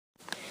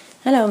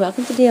Hello and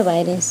welcome to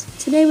DIY This.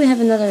 Today we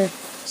have another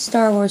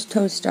Star Wars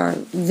Toadstar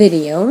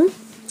video.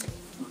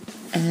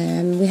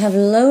 We have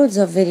loads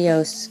of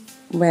videos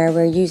where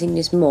we're using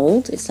this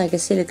mold. It's like a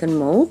silicone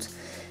mold,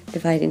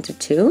 divided into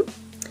two.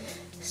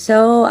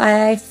 So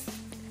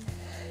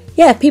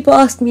people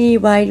asked me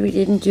why we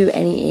didn't do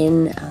any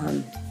in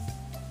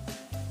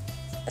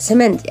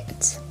cement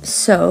yet.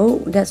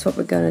 So that's what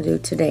we're gonna do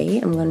today.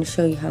 I'm gonna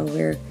show you how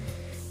we're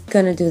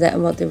gonna do that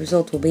and what the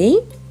result will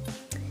be.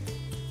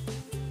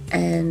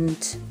 And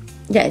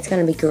yeah, it's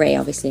gonna be grey,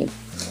 obviously.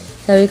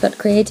 So we've got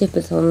creative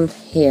beton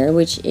here,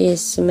 which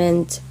is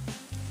cement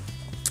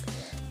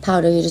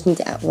powder. You just need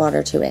to add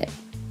water to it.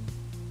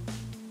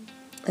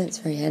 That's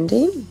very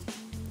handy.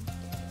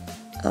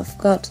 I've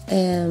got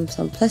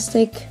some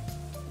plastic,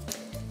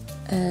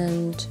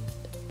 and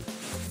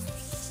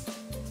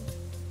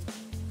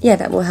yeah,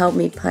 that will help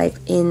me pipe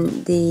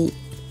in the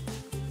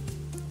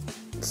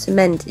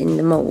cement in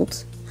the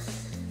mold.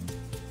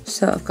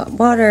 So I've got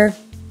water,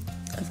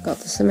 I've got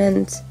the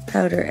cement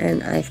powder,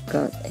 and I've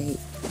got a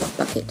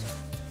bucket.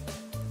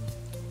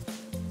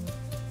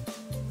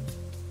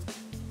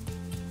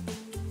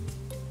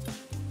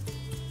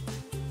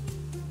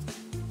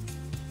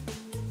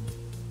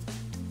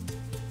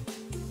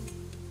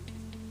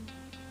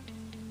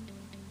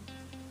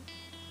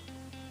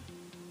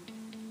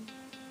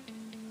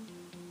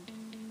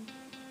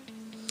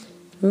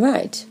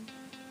 Right.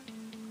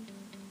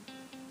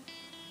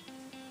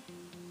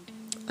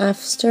 I've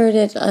stirred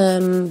it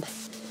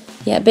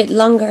a bit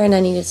longer, and I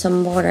needed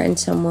some water and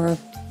some more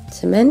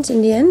cement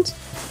in the end.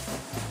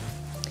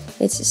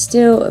 It's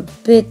still a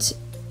bit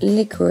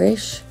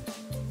liquorish,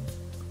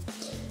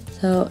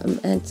 so I'm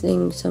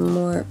adding some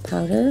more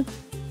powder.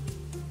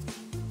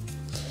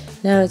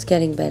 Now it's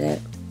getting better.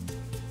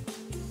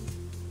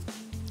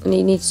 And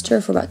you need to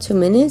stir for about 2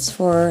 minutes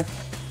for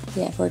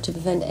it to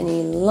prevent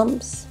any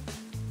lumps.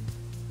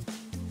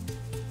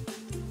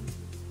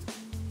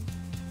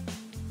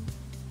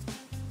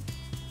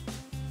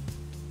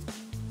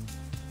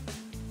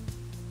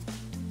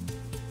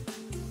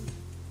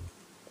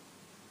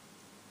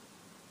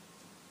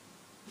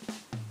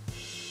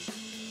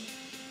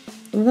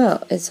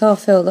 Well, it's all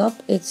filled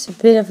up. It's a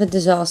bit of a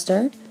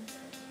disaster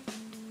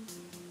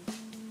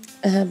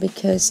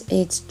because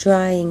it's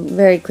drying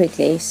very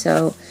quickly,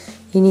 so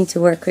you need to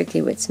work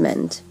quickly with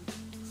cement.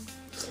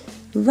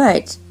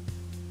 Right,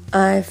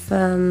 I've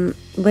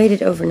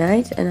waited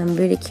overnight, and I'm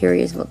really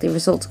curious what the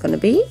result's going to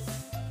be.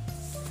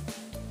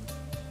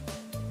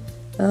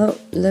 Oh,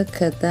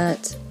 look at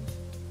that.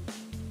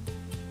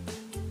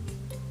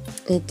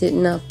 It did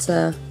not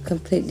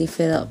completely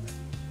fill up.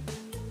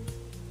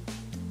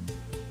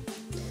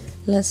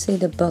 Let's see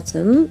the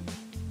bottom.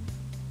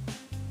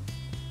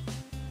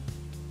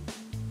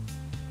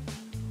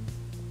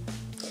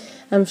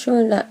 I'm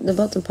sure that the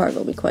bottom part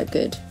will be quite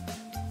good.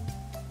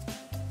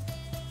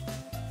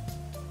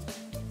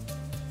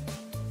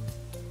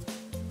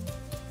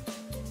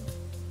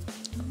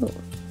 Oh.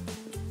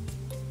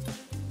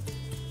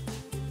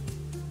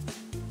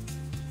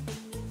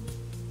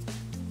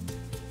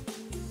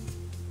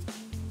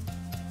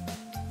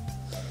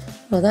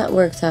 Well, that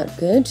worked out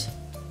good.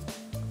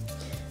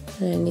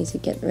 And I need to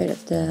get rid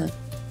of the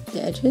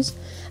edges.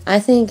 I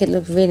think it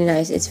looks really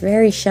nice. It's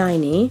very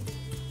shiny.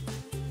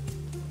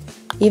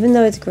 Even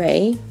though it's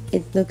grey,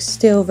 it looks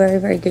still very,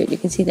 very good. You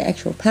can see the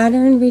actual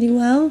pattern really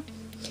well.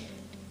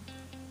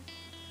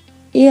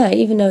 Yeah,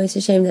 even though it's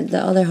a shame that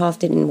the other half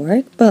didn't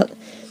work, but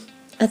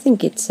I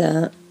think it's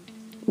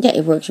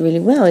it works really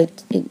well.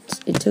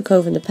 It took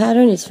over the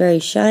pattern. It's very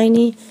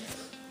shiny.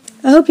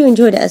 I hope you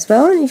enjoyed it as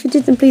well, and if you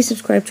did, then please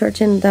subscribe to our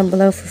channel down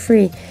below for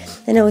free,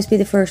 and always be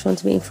the first one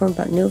to be informed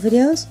about new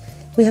videos.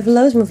 We have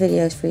loads more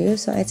videos for you,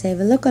 so I'd say have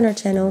a look on our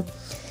channel,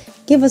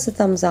 give us a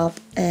thumbs up,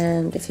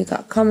 and if you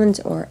got comments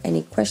or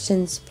any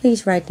questions,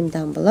 please write them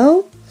down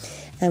below,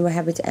 and we're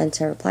happy to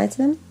answer and reply to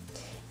them.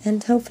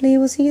 And hopefully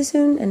we'll see you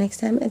soon, and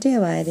next time at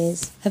DIY It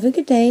Is. Have a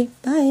good day.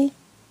 Bye!